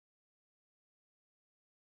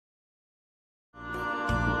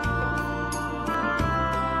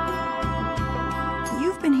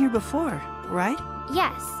before, right?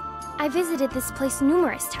 Yes. I visited this place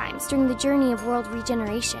numerous times during the journey of world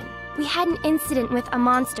regeneration. We had an incident with a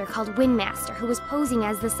monster called Windmaster who was posing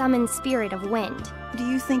as the summoned spirit of wind. Do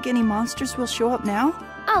you think any monsters will show up now?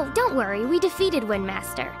 Oh, don't worry, we defeated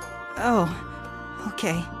Windmaster. Oh,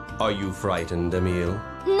 okay. Are you frightened, Emile?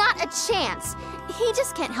 Not a chance. He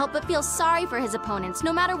just can't help but feel sorry for his opponents,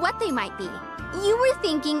 no matter what they might be. You were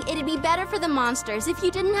thinking it'd be better for the monsters if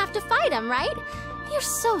you didn't have to fight them, right? You're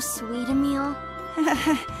so sweet, Emile.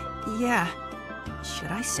 Yeah.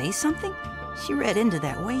 Should I say something? She read into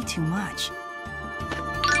that way too much.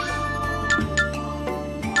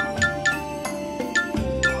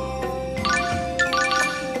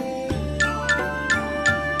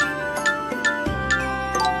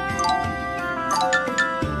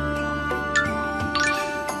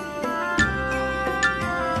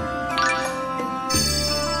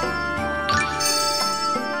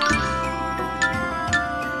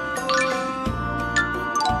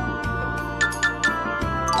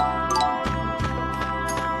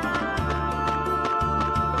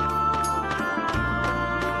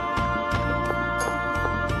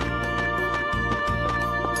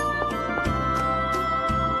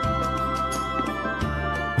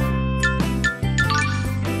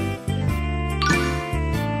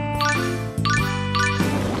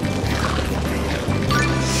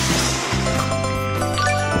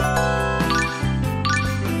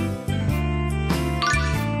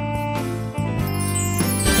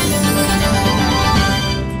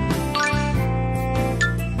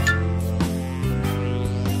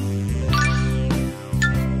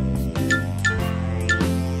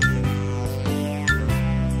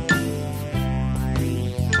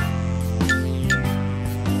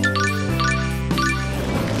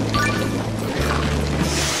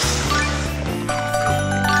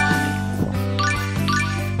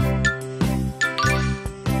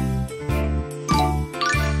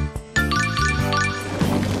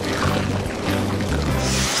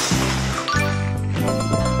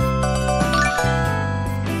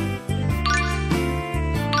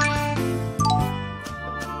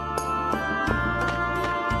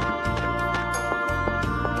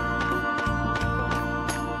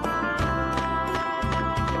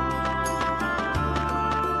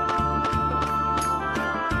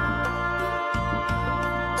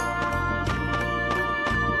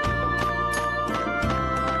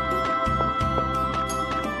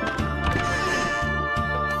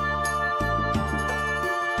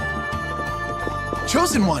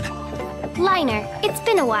 Chosen One! Liner, it's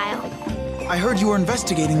been a while. I heard you were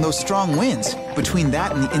investigating those strong winds. Between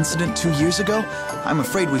that and the incident 2 years ago, I'm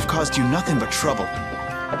afraid we've caused you nothing but trouble.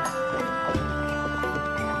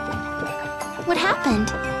 What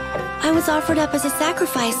happened? I was offered up as a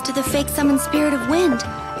sacrifice to the fake summoned spirit of wind,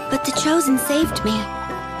 but the Chosen saved me.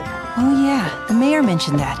 Oh yeah, the mayor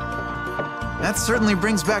mentioned that. That certainly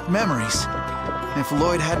brings back memories. If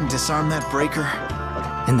Lloyd hadn't disarmed that breaker...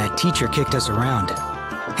 And that teacher kicked us around.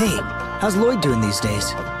 Hey, how's Lloyd doing these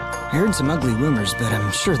days? I heard some ugly rumors, but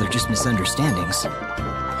I'm sure they're just misunderstandings.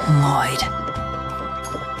 Lloyd.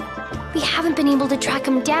 We haven't been able to track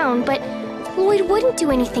him down, but Lloyd wouldn't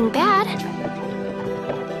do anything bad.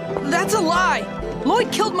 That's a lie!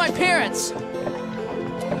 Lloyd killed my parents!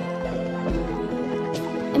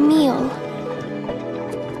 Emile.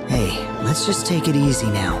 Hey, let's just take it easy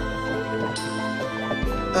now.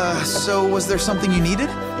 So was there something you needed?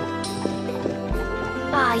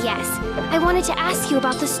 Ah, yes. I wanted to ask you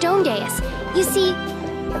about the stone dais. You see...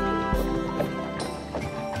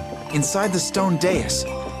 Inside the stone dais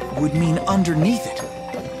would mean underneath it.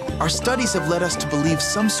 Our studies have led us to believe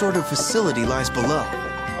some sort of facility lies below.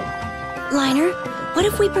 Liner, what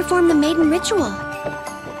if we perform the maiden ritual?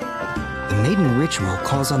 The maiden ritual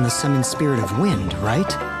calls on the summoned spirit of wind, right?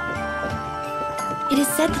 It is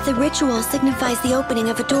said that the ritual signifies the opening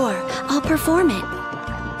of a door. I'll perform it.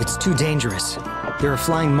 It's too dangerous. There are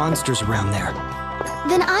flying monsters around there.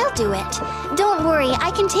 Then I'll do it. Don't worry,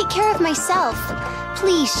 I can take care of myself.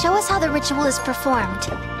 Please, show us how the ritual is performed.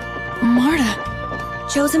 Marta.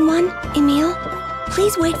 Chosen One, Emile,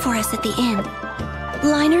 please wait for us at the inn.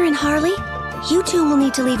 Liner and Harley, you two will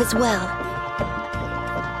need to leave as well.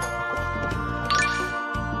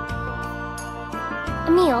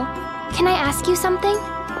 Emile, can I ask you something?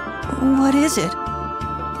 What is it?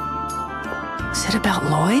 Is it about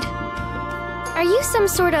Lloyd? Are you some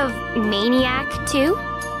sort of maniac, too?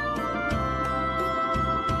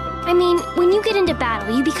 I mean, when you get into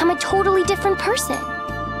battle, you become a totally different person.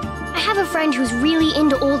 I have a friend who's really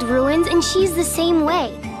into old ruins, and she's the same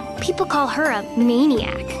way. People call her a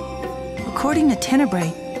maniac. According to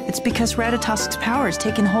Tenebrae, it's because Ratatosk's power has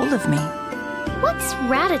taken hold of me. What's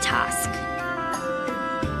Ratatosk?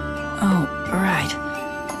 Oh,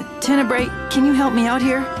 right. Tenebrae, can you help me out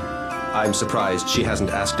here? I'm surprised she hasn't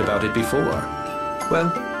asked about it before.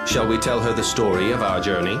 Well, shall we tell her the story of our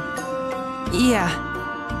journey? Yeah.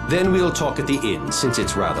 Then we'll talk at the inn, since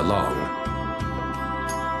it's rather long.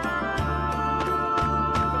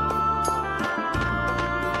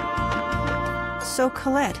 So,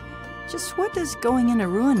 Colette, just what does going into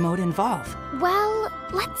ruin mode involve? Well,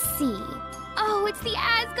 let's see. Oh, it's the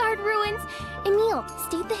Asgard ruins! Emil,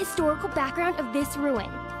 state the historical background of this ruin.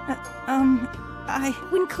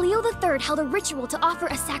 When Cleo III held a ritual to offer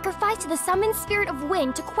a sacrifice to the summoned spirit of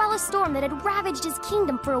wind to quell a storm that had ravaged his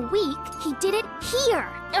kingdom for a week, he did it here!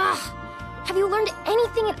 Ugh! Have you learned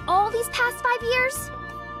anything in all these past 5 years?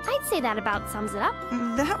 I'd say that about sums it up.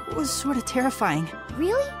 That was sort of terrifying.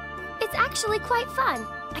 Really? It's actually quite fun.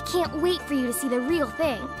 I can't wait for you to see the real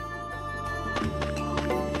thing.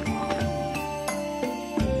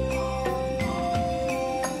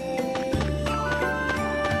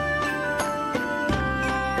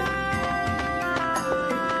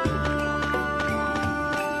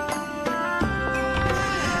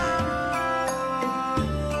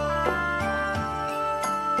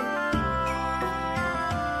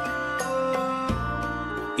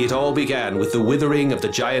 It all began with the withering of the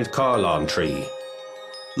giant Carlon tree.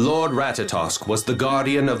 Lord Ratatosk was the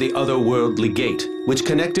guardian of the otherworldly gate, which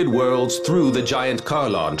connected worlds through the giant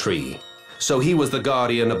Carlon tree. So he was the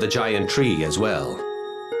guardian of the giant tree as well.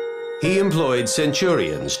 He employed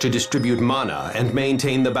Centurions to distribute mana and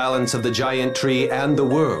maintain the balance of the giant tree and the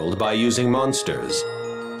world by using monsters,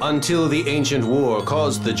 until the ancient war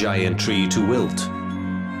caused the giant tree to wilt.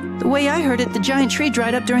 The way I heard it, the giant tree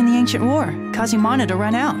dried up during the ancient war, causing mana to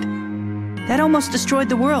run out. That almost destroyed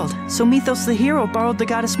the world, so Mythos the hero borrowed the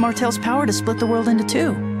goddess Martel's power to split the world into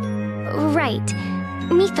two. Right.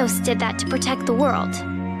 Mythos did that to protect the world.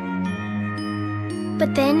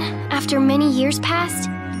 But then, after many years passed,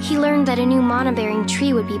 he learned that a new mana-bearing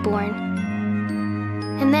tree would be born.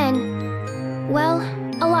 And then, well,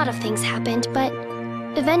 a lot of things happened, but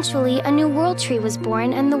eventually a new world tree was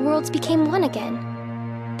born and the worlds became one again.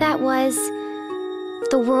 That was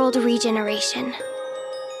the world regeneration.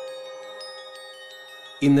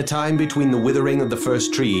 In the time between the withering of the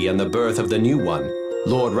first tree and the birth of the new one,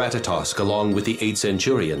 Lord Ratatosk, along with the 8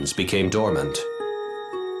 Centurions, became dormant.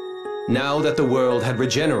 Now that the world had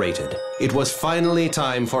regenerated, it was finally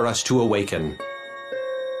time for us to awaken.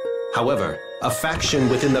 However, a faction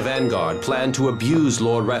within the Vanguard planned to abuse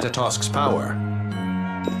Lord Ratatosk's power.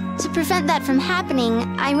 To prevent that from happening,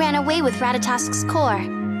 I ran away with Ratatosk's core.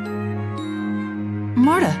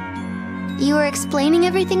 Marta! You were explaining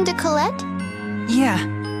everything to Colette? Yeah.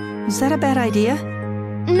 Was that a bad idea?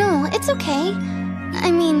 No, it's okay. I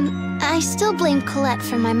mean, I still blame Colette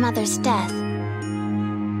for my mother's death.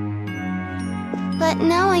 But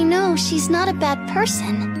now I know she's not a bad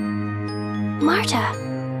person. Marta!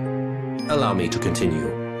 Allow me to continue.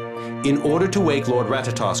 In order to wake Lord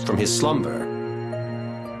Ratatosk from his slumber...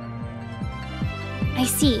 I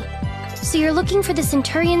see. So you're looking for the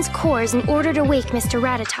Centurion's cores in order to wake Mr.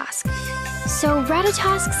 Ratatosk. So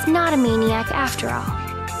Ratatosk's not a maniac after all.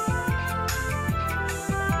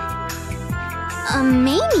 A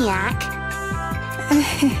maniac?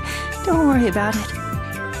 Don't worry about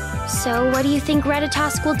it. So what do you think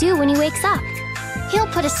Ratatosk will do when he wakes up? He'll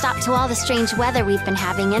put a stop to all the strange weather we've been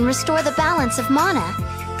having and restore the balance of mana.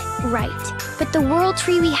 Right. But the world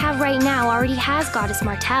tree we have right now already has Goddess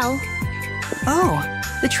Martel. Oh,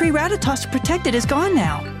 the tree Ratatosk protected is gone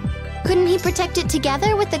now. Couldn't he protect it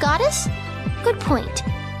together with the goddess? Good point.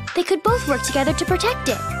 They could both work together to protect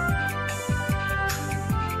it.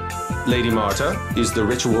 Lady Marta, is the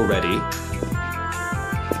ritual ready?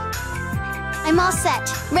 I'm all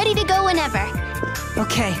set, ready to go whenever.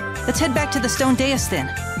 Okay, let's head back to the stone dais then.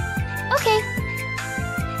 Okay.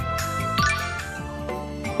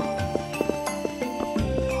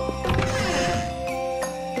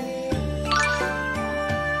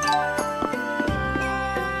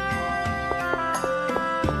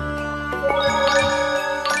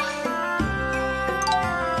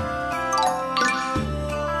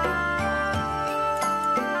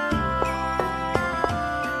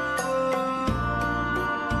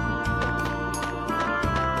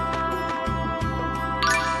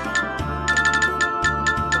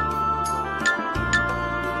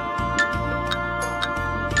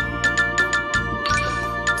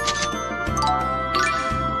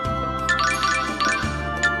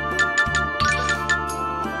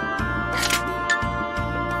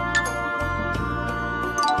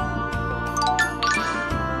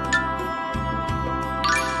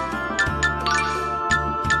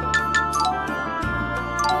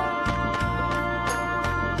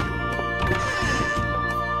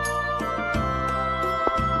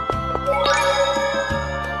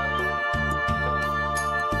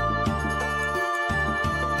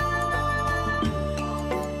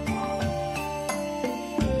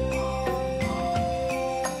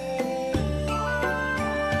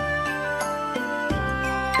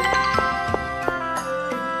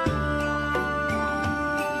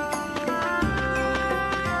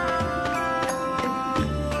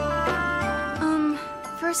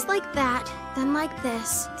 First like that, then like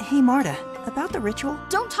this. Hey, Marta, about the ritual?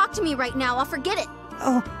 Don't talk to me right now, I'll forget it.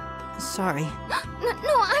 Oh, sorry.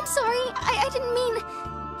 No, I'm sorry. I didn't mean...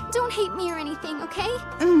 Don't hate me or anything, okay?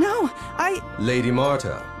 No, Lady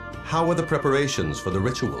Marta, how are the preparations for the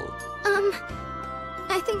ritual?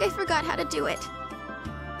 I think I forgot how to do it.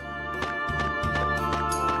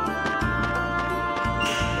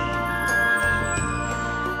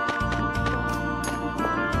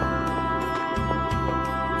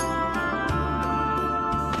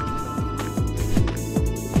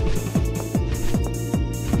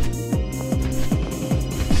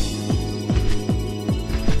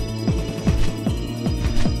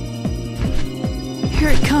 Here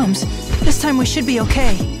it comes. This time we should be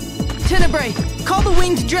okay. Tenebrae, call the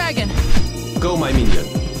winged dragon. Go, my minion.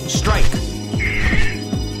 Strike!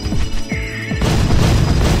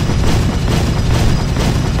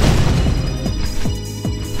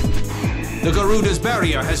 The Garuda's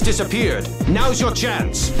barrier has disappeared. Now's your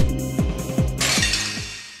chance.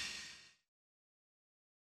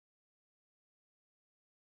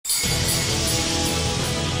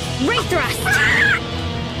 Ray thrust!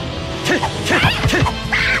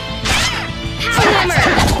 Hammer!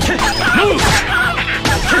 Move!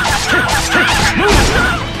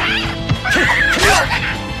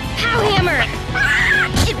 Pow hammer!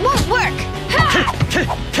 It won't work!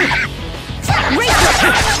 Ray thrust!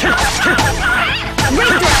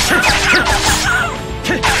 Ray thrust!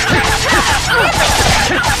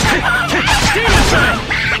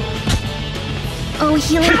 Oh,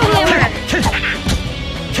 healing hammer!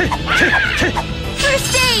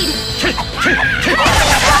 First aid!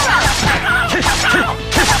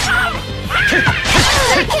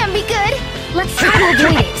 That can't be good! Let's try to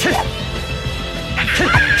avoid it!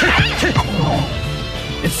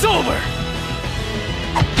 It's over!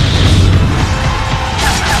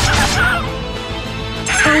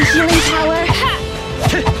 Oh, healing power!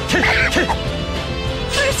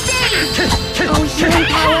 First aid! Oh, healing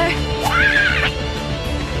power!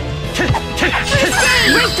 First aid!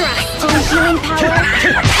 Ray thrust! Oh, healing power!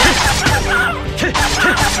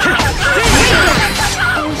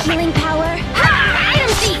 Oh, healing power!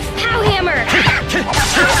 Item thief! Pow hammer!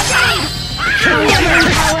 First aid! Pow hammer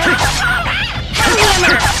power! Pow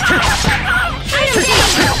hammer! Item thief!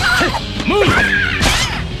 Move!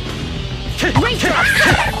 Ray thrust!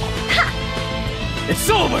 It's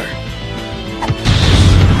over!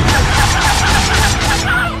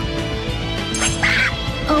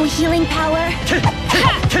 Oh, healing power!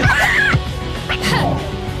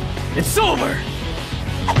 It's over!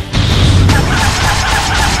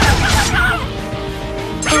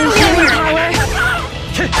 Oh, healing power!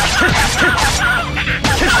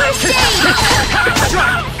 First aid!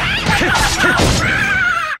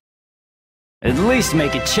 At least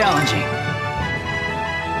make it challenging.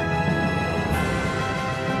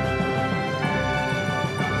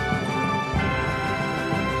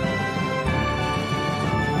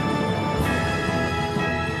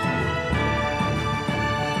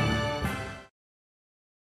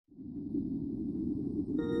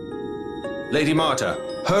 Lady Marta,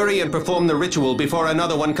 hurry and perform the ritual before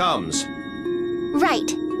another one comes.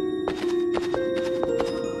 Right.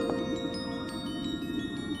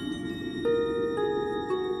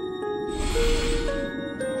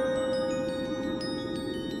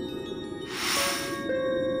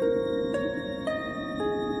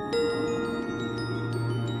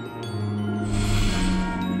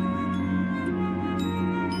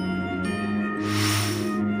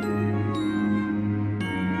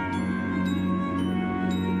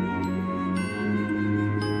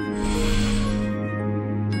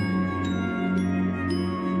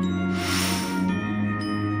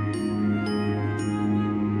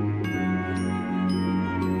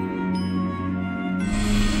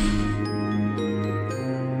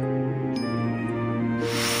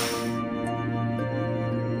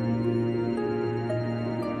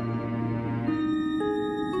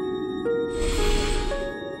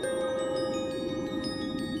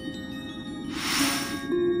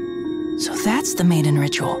 So that's the maiden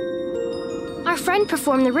ritual. Our friend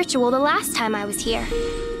performed the ritual the last time I was here.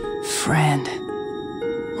 Friend.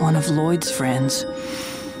 One of Lloyd's friends.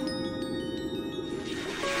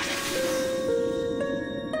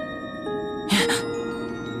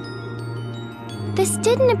 This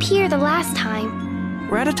didn't appear the last time.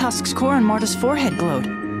 Ratatosk's core on Marta's forehead glowed.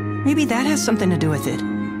 Maybe that has something to do with it.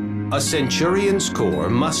 A Centurion's core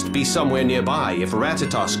must be somewhere nearby if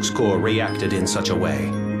Ratatosk's core reacted in such a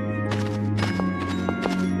way.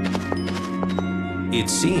 It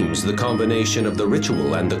seems the combination of the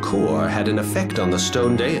ritual and the core had an effect on the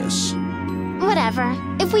stone dais. Whatever.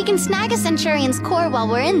 If we can snag a Centurion's core while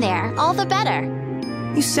we're in there, all the better.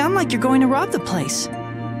 You sound like you're going to rob the place.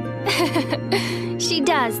 She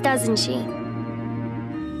does, doesn't she?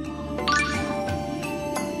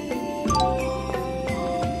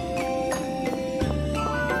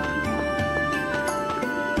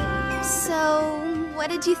 So, what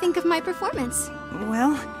did you think of my performance?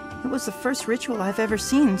 Well, it was the first ritual I've ever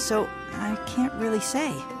seen, so I can't really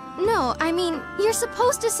say. No, I mean, you're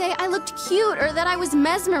supposed to say I looked cute or that I was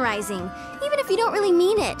mesmerizing, even if you don't really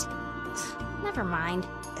mean it. Never mind.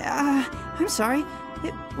 I'm sorry.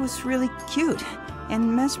 It was really cute.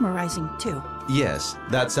 And mesmerizing, too. Yes,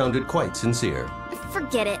 that sounded quite sincere.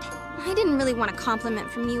 Forget it. I didn't really want a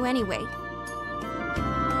compliment from you anyway.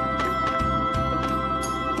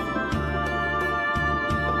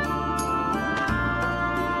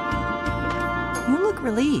 You look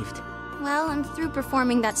relieved. Well, I'm through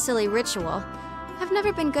performing that silly ritual. I've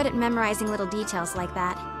never been good at memorizing little details like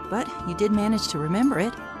that. But you did manage to remember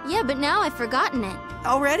it. Yeah, but now I've forgotten it.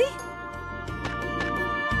 Already?